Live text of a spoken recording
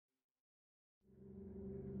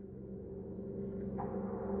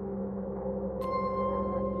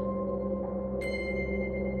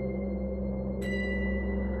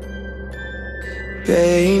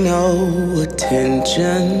Pay no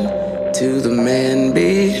attention to the man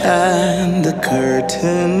behind the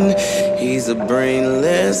curtain. He's a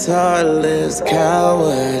brainless, heartless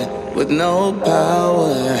coward with no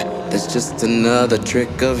power. That's just another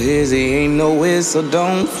trick of his. He ain't no whiz, so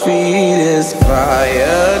don't feed his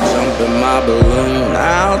fire. Jump in my balloon,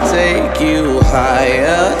 I'll take you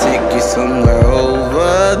higher. Take you somewhere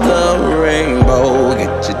over the rainbow.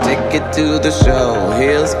 Get your ticket to the show.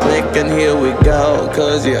 Heels click and here we go.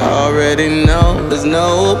 Cause you already know there's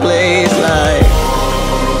no place like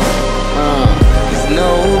there's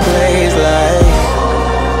no place like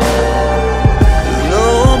there's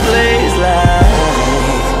no place like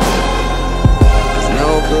there's no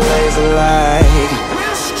place like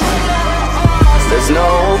there's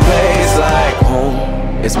no place like home.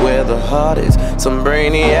 It's where the heart is. Some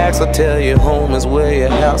brainiacs will tell you home is where your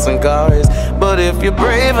house and car is. But if you're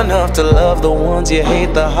brave enough to love the ones you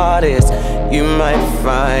hate the hardest, you might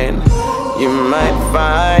find,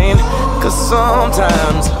 cause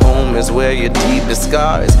sometimes home is where your deepest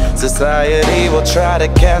scars. Society will try to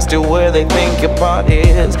cast you where they think your part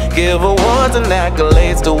is. Give awards and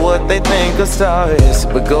accolades to what they think a star is.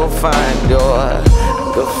 But go find your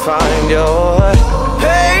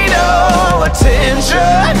pay no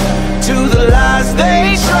attention to the lies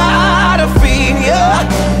they try to feed ya.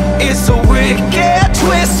 It's a wicked,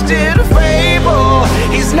 twisted fable.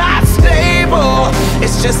 He's not stable.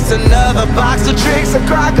 It's just another box of tricks, a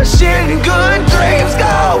crock of shit, and good dreams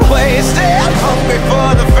go wasted. Hungry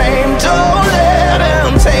for the fame, don't let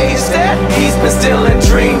him taste it. He's been stealing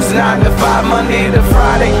dreams, 9 to 5, Monday to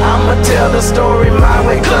Friday. I'ma tell the story my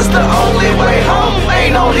way, cause the only way home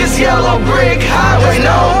ain't on this yellow brick highway.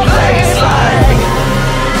 No place like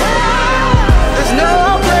there's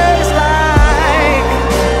no place like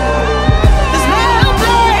there's no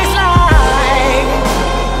place like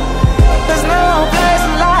there's no place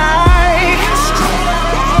like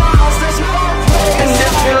and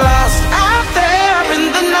if you're lost out there in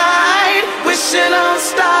the night, wishing on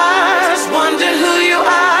stars, wondering who you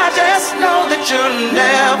are, just know that you're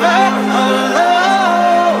never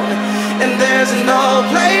alone. And there's no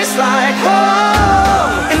place like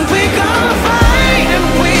home. And we gon' fight and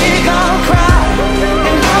we gon' cry,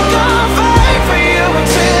 and I'm gon' fight for you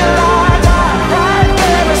until I die. Right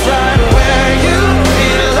there is right where you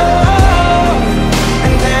belong.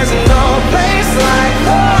 And there's no place like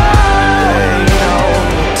home. Pay no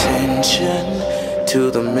attention to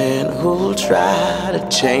the men who'll try to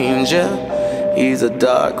change you. He's a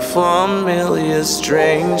dark, familiar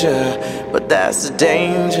stranger, but that's the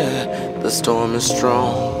danger. The storm is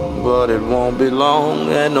strong, but it won't be long.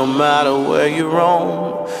 And no matter where you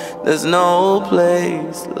roam, there's no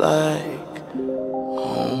place like